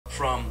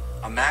from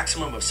a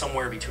maximum of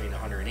somewhere between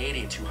 180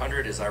 and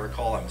 200, as I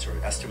recall, I'm sort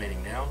of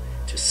estimating now,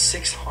 to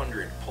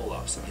 600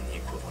 pull-ups in the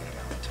equivalent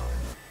amount of time,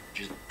 which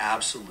is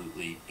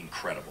absolutely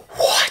incredible.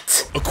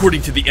 What?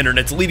 According to the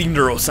internet's leading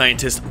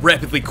neuroscientist,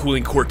 rapidly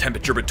cooling core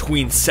temperature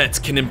between sets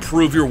can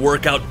improve your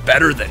workout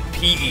better than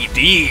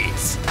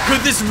PEDs.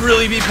 Could this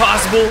really be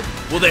possible?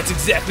 Well, that's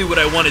exactly what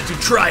I wanted to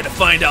try to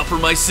find out for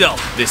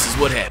myself. This is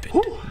what happened.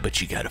 Ooh. But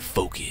you gotta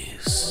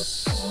focus.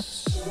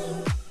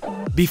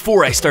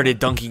 Before I started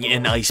dunking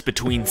in ice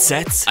between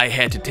sets, I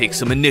had to take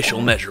some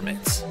initial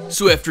measurements.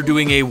 So after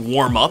doing a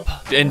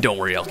warm-up, and don't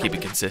worry, I'll keep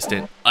it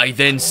consistent, I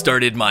then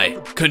started my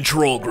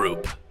control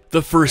group.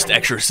 The first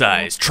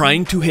exercise,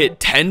 trying to hit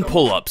 10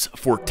 pull-ups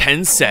for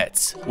 10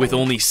 sets with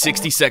only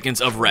 60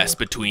 seconds of rest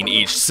between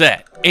each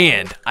set.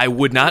 And I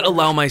would not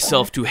allow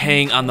myself to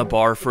hang on the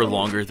bar for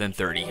longer than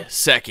 30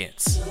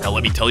 seconds. Now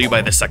let me tell you,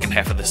 by the second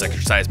half of this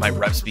exercise, my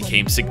reps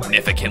became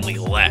significantly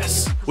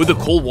less. Would the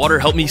cold water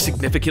help me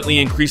significantly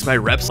increase my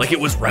reps like it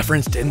was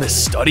referenced in this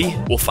study?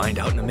 We'll find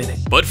out in a minute.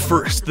 But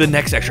first, the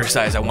next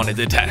exercise I wanted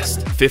to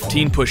test.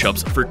 15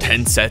 push-ups for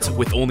 10 sets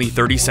with only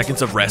 30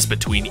 seconds of rest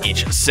between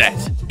each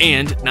set.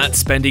 And not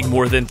spending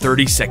more than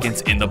 30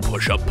 seconds in the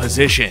push-up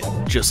position.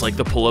 Just like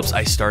the pull-ups,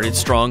 I started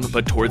strong,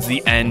 but towards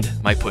the end,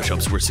 my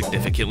push-ups were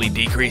significantly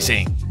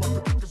decreasing.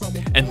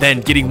 And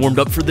then getting warmed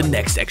up for the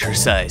next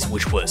exercise,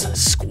 which was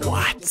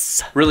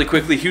squats. Really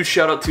quickly, huge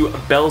shout out to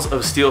Bells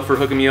of Steel for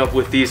hooking me up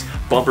with these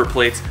bumper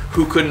plates.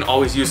 Who couldn't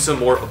always use some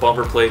more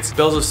bumper plates?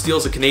 Bells of Steel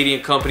is a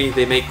Canadian company.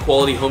 They make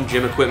quality home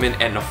gym equipment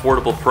at an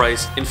affordable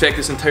price. In fact,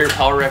 this entire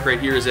power rack right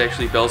here is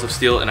actually Bells of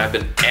Steel, and I've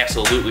been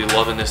absolutely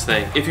loving this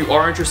thing. If you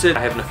are interested,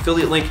 I have an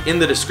affiliate link in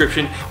the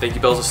description. Thank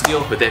you, Bells of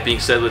Steel. With that being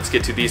said, let's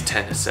get to these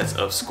 10 sets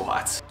of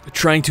squats.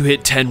 Trying to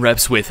hit 10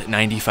 reps with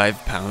 95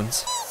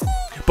 pounds.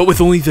 But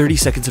with only 30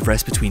 seconds of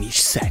rest between each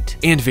set.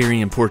 And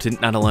very important,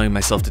 not allowing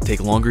myself to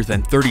take longer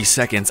than 30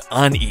 seconds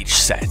on each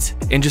set.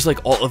 And just like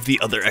all of the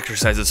other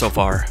exercises so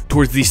far,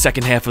 towards the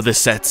second half of the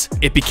sets,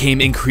 it became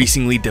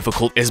increasingly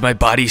difficult as my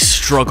body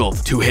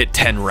struggled to hit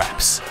 10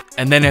 reps.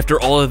 And then after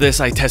all of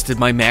this, I tested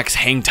my max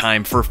hang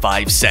time for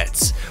 5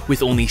 sets,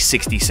 with only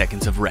 60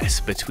 seconds of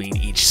rest between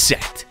each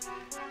set.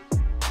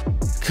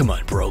 Come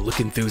on, bro,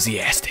 look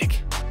enthusiastic.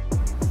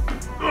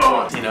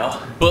 You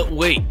know? But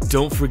wait,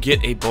 don't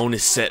forget a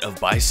bonus set of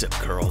bicep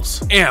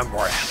curls.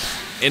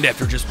 AMRAP. And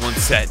after just one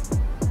set,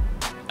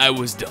 I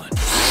was done.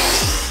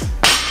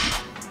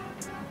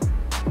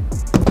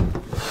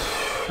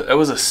 That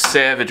was a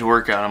savage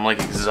workout. I'm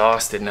like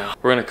exhausted now.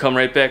 We're gonna come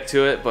right back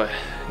to it, but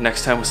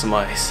next time with some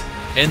ice.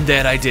 And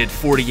that I did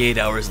 48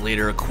 hours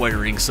later,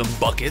 acquiring some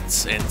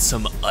buckets and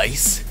some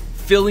ice.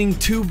 Filling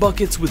 2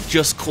 buckets with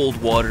just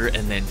cold water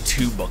and then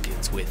 2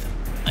 buckets with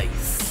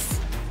ice.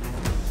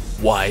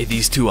 Why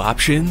these 2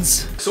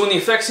 options? So when the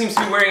effect seems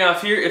to be wearing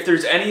off here, if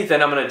there's any,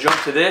 then I'm gonna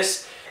jump to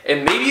this,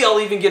 and maybe I'll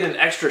even get an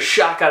extra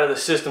shock out of the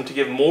system to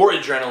give more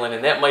adrenaline,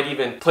 and that might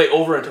even play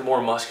over into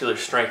more muscular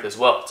strength as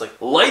well. It's like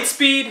light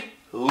speed,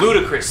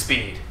 ludicrous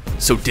speed.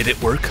 So did it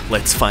work?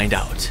 Let's find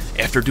out.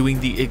 After doing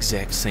the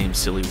exact same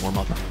silly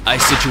warm-up, I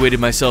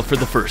situated myself for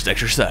the first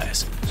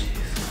exercise.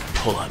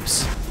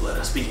 Pull-ups. Let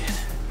us begin.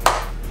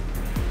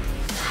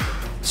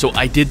 So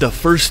I did the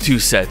first 2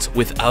 sets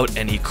without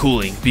any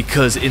cooling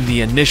because in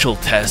the initial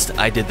test,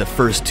 I did the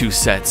first 2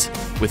 sets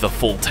with a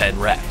full 10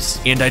 reps.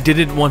 And I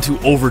didn't want to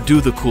overdo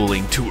the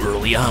cooling too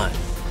early on.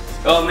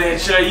 Oh man,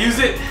 should I use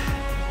it?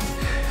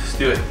 Let's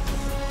do it.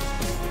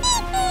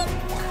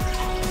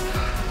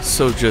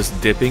 So just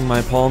dipping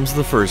my palms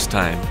the first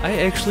time,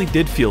 I actually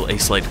did feel a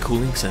slight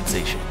cooling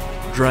sensation.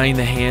 Drying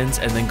the hands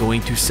and then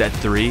going to set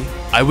 3,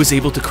 I was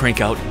able to crank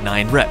out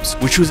 9 reps,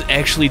 which was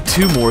actually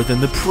 2 more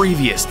than the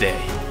previous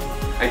day.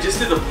 I just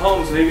did the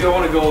palms, maybe I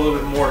want to go a little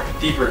bit more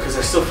deeper because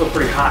I still feel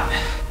pretty hot.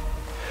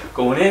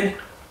 Going in,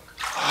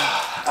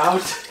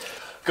 out,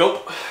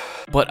 go.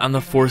 But on the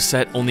 4th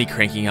set, only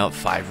cranking out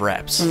 5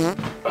 reps.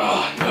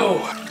 Oh no.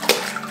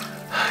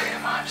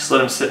 Come on, just let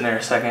them sit in there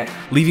a second.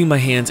 Leaving my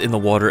hands in the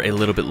water a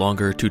little bit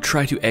longer to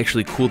try to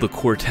actually cool the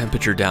core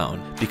temperature down,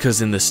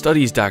 because in the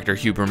studies Dr.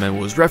 Huberman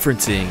was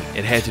referencing,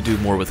 it had to do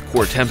more with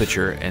core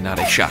temperature and not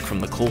a shock from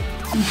the cold.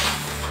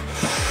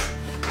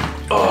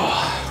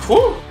 Oh,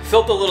 whew.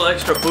 Felt a little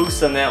extra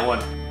boost on that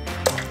one.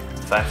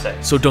 5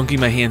 seconds. So dunking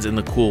my hands in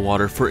the cool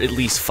water for at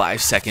least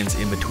 5 seconds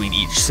in between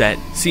each set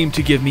seemed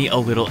to give me a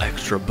little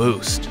extra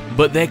boost.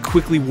 But that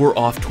quickly wore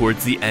off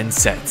towards the end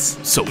sets,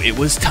 so it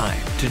was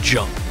time to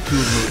jump to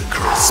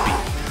ludicrous speed.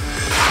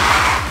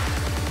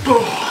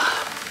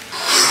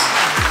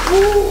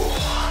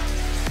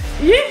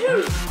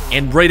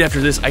 And right after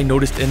this, I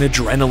noticed an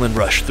adrenaline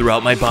rush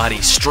throughout my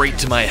body, straight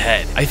to my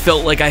head. I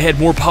felt like I had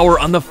more power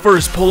on the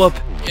first pull-up,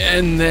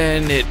 and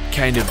then it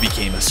kind of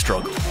became a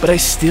struggle. But I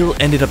still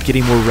ended up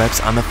getting more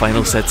reps on the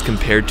final sets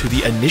compared to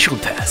the initial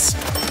test.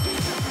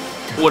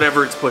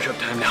 Whatever, it's push-up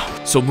time now.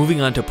 So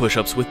moving on to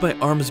push-ups, with my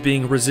arms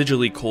being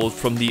residually cold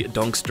from the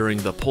dunks during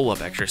the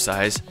pull-up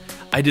exercise,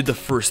 I did the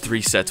first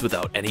 3 sets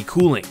without any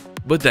cooling.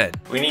 But then,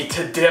 we need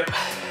to dip.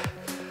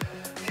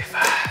 Okay,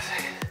 5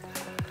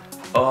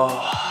 seconds.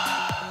 Oh,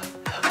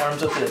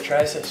 arms up to the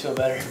triceps, feel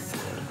better.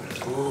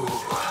 Ooh.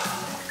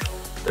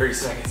 30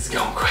 seconds is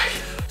going quick.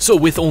 So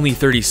with only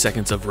 30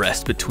 seconds of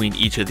rest between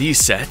each of these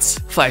sets,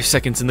 5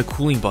 seconds in the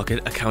cooling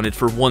bucket accounted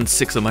for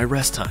 1/6 of my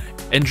rest time,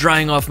 and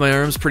drying off my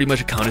arms pretty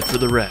much accounted for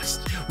the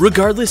rest.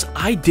 Regardless,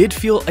 I did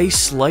feel a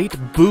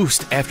slight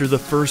boost after the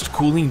first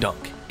cooling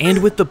dunk,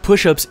 and with the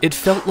push-ups, it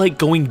felt like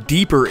going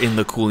deeper in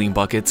the cooling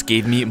buckets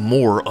gave me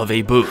more of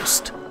a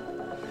boost.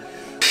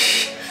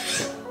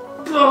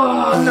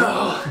 Oh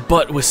no!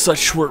 But with such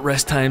short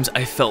rest times,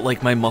 I felt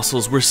like my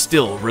muscles were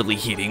still really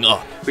heating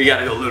up. We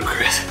gotta go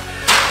ludicrous.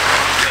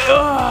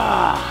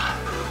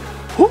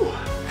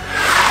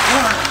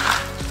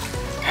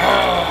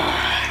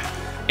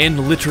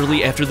 And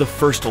literally after the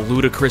first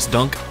ludicrous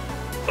dunk,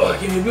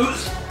 give me a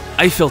boost.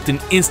 I felt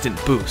an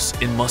instant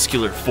boost in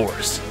muscular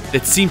force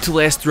that seemed to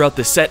last throughout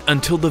the set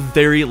until the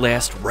very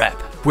last rep,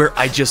 where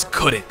I just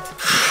couldn't.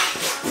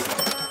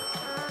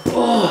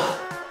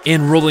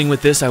 And rolling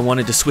with this, I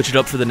wanted to switch it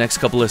up for the next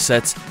couple of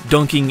sets,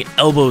 dunking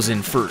elbows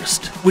in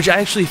first, which I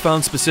actually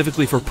found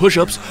specifically for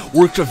push-ups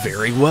worked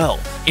very well.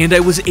 And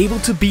I was able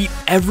to beat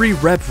every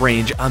rep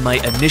range on my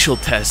initial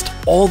test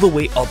all the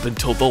way up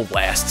until the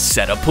last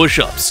set of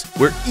push-ups,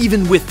 where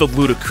even with the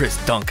ludicrous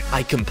dunk,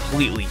 I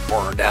completely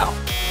burned out.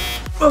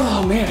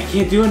 Oh man, I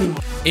can't do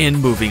anymore.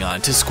 And moving on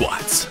to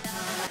squats.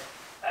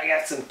 I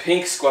got some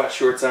pink squat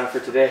shorts on for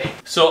today.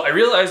 So I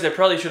realized I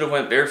probably should have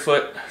went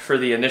barefoot for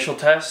the initial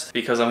test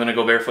because I'm gonna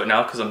go barefoot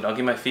now because I'm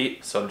dunking my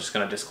feet. So I'm just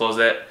gonna disclose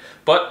that.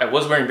 But I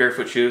was wearing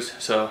barefoot shoes,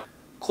 so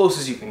close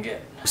as you can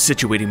get.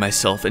 Situating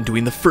myself and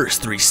doing the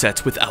first 3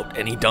 sets without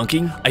any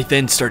dunking, I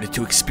then started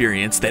to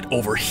experience that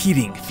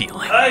overheating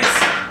feeling. Ice!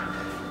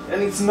 I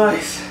need some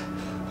ice.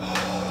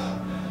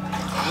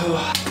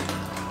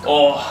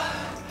 Oh.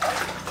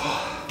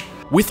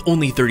 With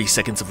only 30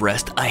 seconds of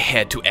rest, I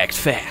had to act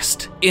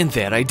fast, and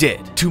that I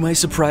did. To my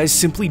surprise,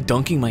 simply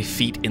dunking my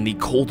feet in the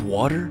cold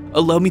water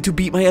allowed me to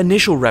beat my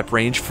initial rep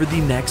range for the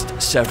next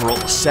several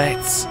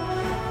sets.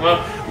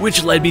 Well,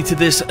 which led me to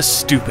this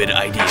stupid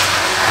idea.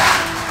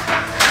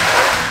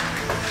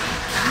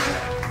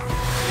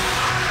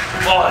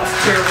 Oh, that's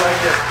a terrible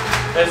idea.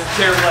 That's a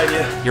terrible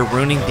idea. You're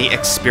ruining the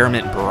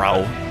experiment,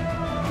 bro.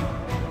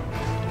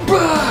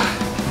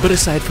 But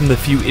aside from the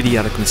few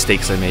idiotic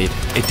mistakes I made,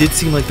 it did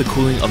seem like the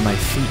cooling of my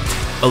feet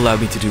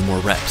allowed me to do more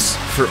reps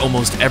for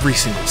almost every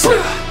single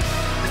set.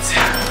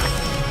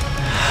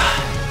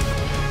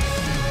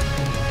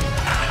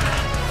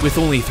 With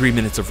only 3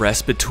 minutes of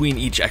rest between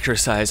each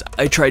exercise,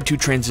 I tried to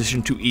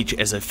transition to each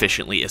as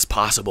efficiently as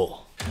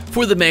possible.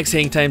 For the max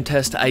hang time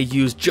test, I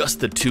used just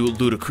the 2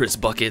 ludicrous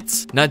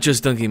buckets, not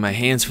just dunking my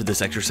hands for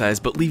this exercise,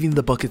 but leaving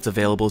the buckets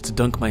available to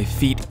dunk my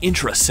feet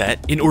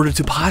intra-set in order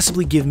to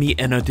possibly give me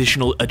an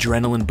additional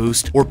adrenaline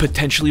boost or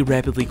potentially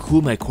rapidly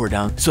cool my core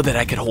down so that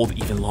I could hold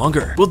even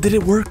longer. Well, did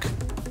it work?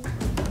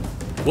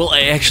 Well,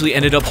 I actually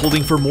ended up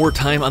holding for more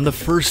time on the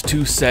first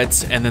 2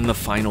 sets, and then the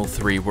final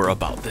 3 were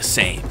about the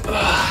same.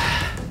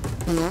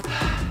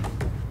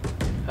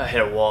 I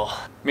hit a wall.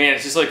 Man,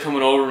 it's just like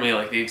coming over me,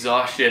 like the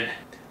exhaustion.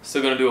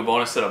 Still gonna do a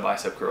bonus set of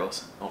bicep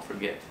curls, don't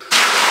forget.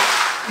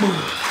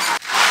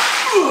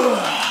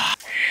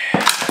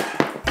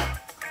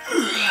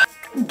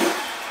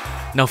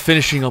 Now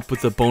finishing up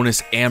with the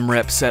bonus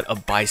AMRAP set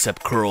of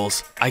bicep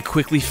curls, I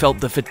quickly felt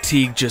the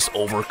fatigue just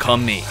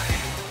overcome me.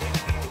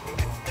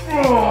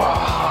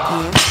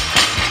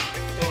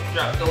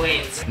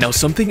 Now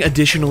something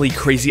additionally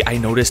crazy I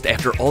noticed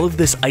after all of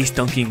this ice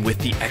dunking with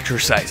the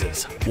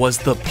exercises was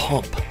the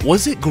pump.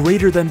 Was it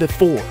greater than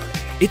before?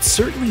 It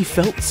certainly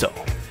felt so.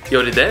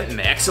 Yo, did that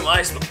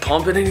maximize the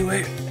pump in any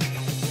way?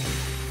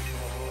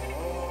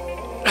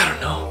 I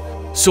don't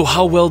know. So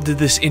how well did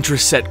this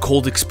intra-set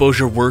cold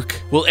exposure work?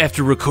 Well,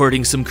 after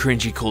recording some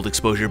cringy cold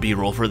exposure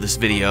B-roll for this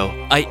video,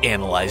 I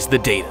analyzed the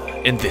data,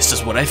 and this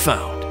is what I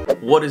found.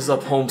 What is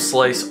up, home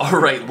slice?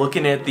 Alright,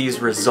 looking at these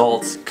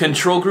results,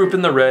 control group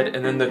in the red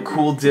and then the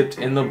cool dipped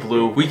in the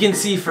blue, we can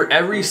see for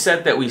every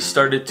set that we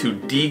started to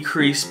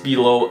decrease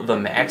below the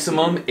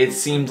maximum, it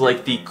seemed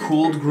like the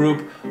cooled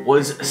group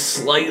was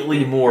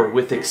slightly more,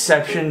 with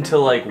exception to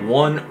like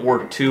 1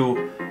 or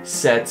 2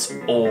 sets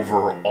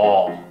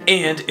overall.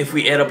 And if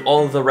we add up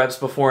all of the reps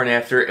before and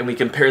after and we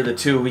compare the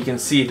two, we can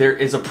see there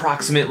is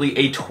approximately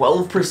a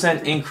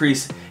 12%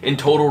 increase in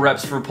total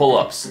reps for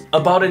pull-ups,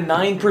 about a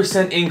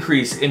 9%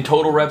 increase in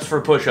total reps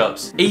for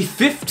push-ups, a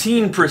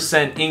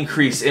 15%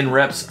 increase in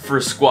reps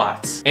for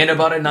squats, and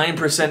about a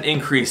 9%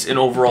 increase in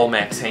overall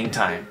max hang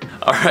time.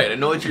 Alright, I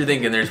know what you're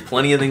thinking, there's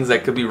plenty of things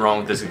that could be wrong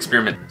with this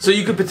experiment. So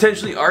you could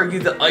potentially argue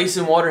that ice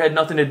and water had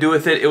nothing to do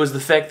with it. It was the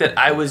fact that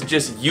I was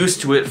just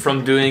used to it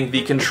from doing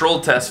the control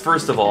test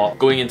first of all,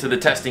 going into the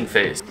testing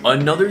phase.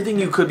 Another thing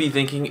you could be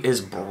thinking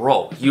is,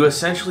 bro, you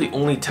essentially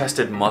only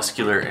tested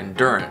muscular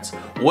endurance.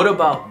 What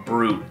about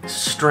brute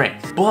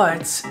strength?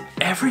 But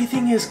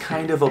everything is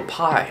kind of a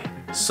pie.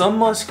 Some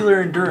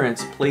muscular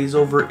endurance plays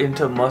over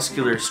into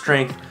muscular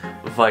strength,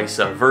 vice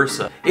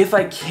versa. If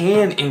I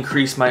can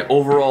increase my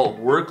overall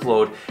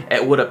workload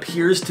at what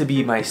appears to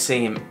be my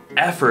same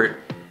effort,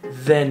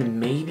 then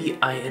maybe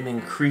I am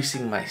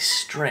increasing my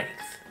strength.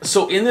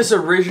 So in this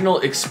original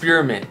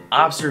experiment,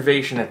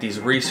 observation that these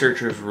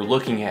researchers were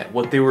looking at,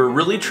 what they were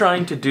really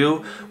trying to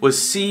do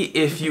was see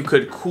if you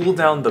could cool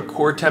down the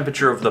core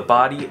temperature of the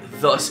body,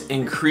 thus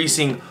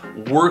increasing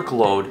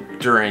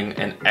workload during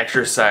an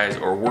exercise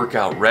or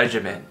workout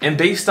regimen. And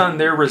based on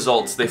their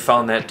results, they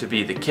found that to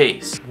be the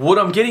case. What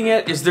I'm getting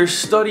at is their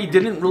study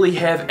didn't really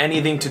have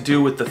anything to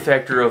do with the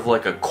factor of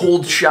like a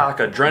cold shock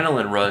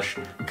adrenaline rush,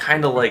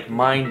 kind of like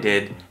mine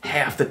did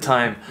half the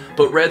time,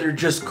 but rather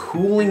just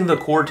cooling the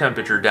core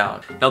temperature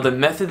down. Now the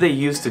method they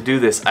used to do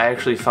this I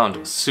actually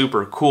found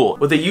super cool.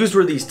 What they used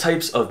were these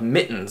types of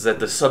mittens that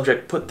the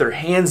subject put their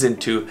hands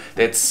into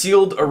that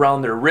sealed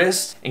around their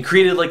wrists and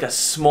created like a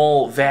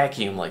small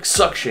vacuum, like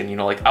suction, you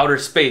know, like outer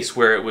space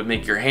where it would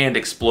make your hand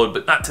explode,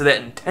 but not to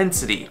that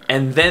intensity.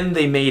 And then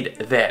they made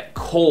that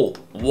cold.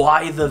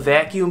 Why the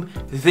vacuum?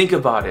 Think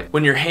about it.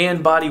 When your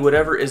hand, body,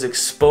 whatever is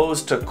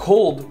exposed to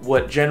cold,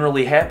 what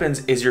generally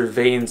happens is your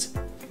veins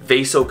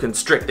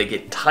vasoconstrict, they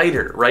get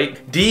tighter,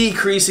 right?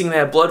 Decreasing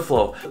that blood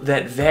flow.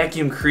 That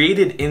vacuum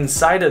created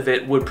inside of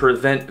it would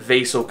prevent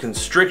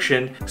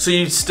vasoconstriction, so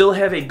you'd still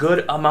have a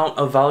good amount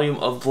of volume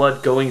of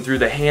blood going through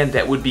the hand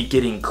that would be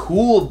getting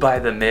cooled by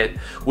the mitt,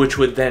 which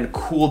would then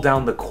cool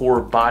down the core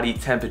body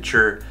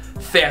temperature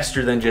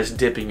faster than just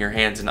dipping your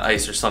hands in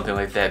ice or something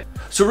like that.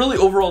 So really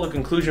overall the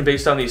conclusion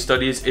based on these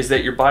studies is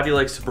that your body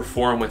likes to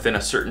perform within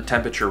a certain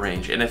temperature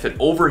range, and if it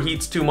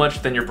overheats too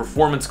much then your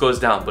performance goes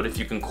down, but if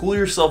you can cool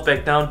yourself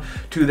back down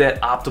to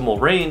that optimal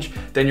range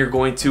then you're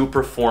going to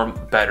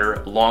perform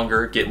better,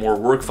 longer, get more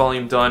work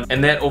volume done,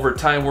 and that over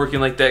time working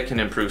like that can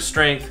improve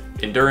strength,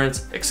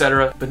 endurance,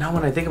 etc. But now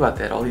when I think about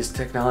that, all these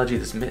technology,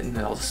 this mitten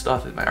and all this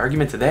stuff, my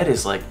argument to that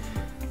is like,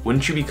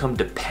 wouldn't you become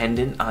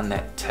dependent on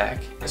that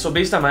tech? So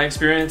based on my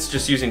experience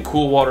just using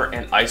cool water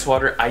and ice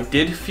water, I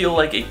did feel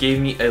like it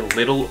gave me a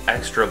little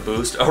extra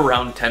boost,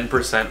 around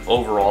 10%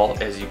 overall,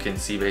 as you can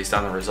see based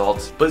on the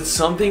results. But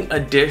something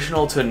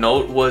additional to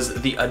note was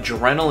the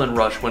adrenaline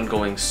rush when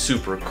going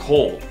super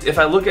cold. If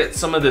I look at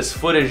some of this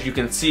footage, you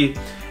can see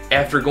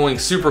after going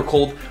super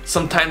cold,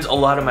 sometimes a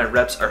lot of my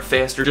reps are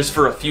faster just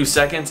for a few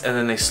seconds and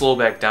then they slow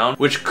back down,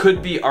 which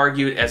could be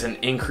argued as an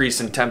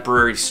increase in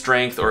temporary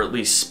strength or at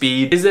least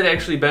speed. Is it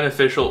actually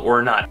beneficial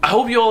or not? I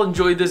hope you all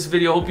enjoyed this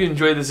video. Hope you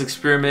enjoyed this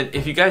experiment.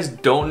 If you guys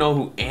don't know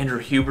who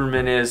Andrew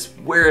Huberman is,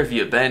 where have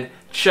you been?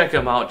 Check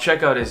him out.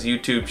 Check out his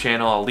YouTube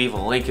channel. I'll leave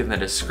a link in the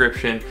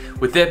description.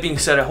 With that being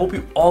said, I hope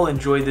you all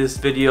enjoyed this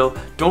video.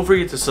 Don't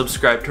forget to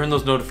subscribe, turn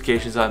those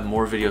notifications on,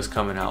 more videos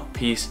coming out.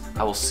 Peace.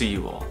 I will see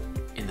you all.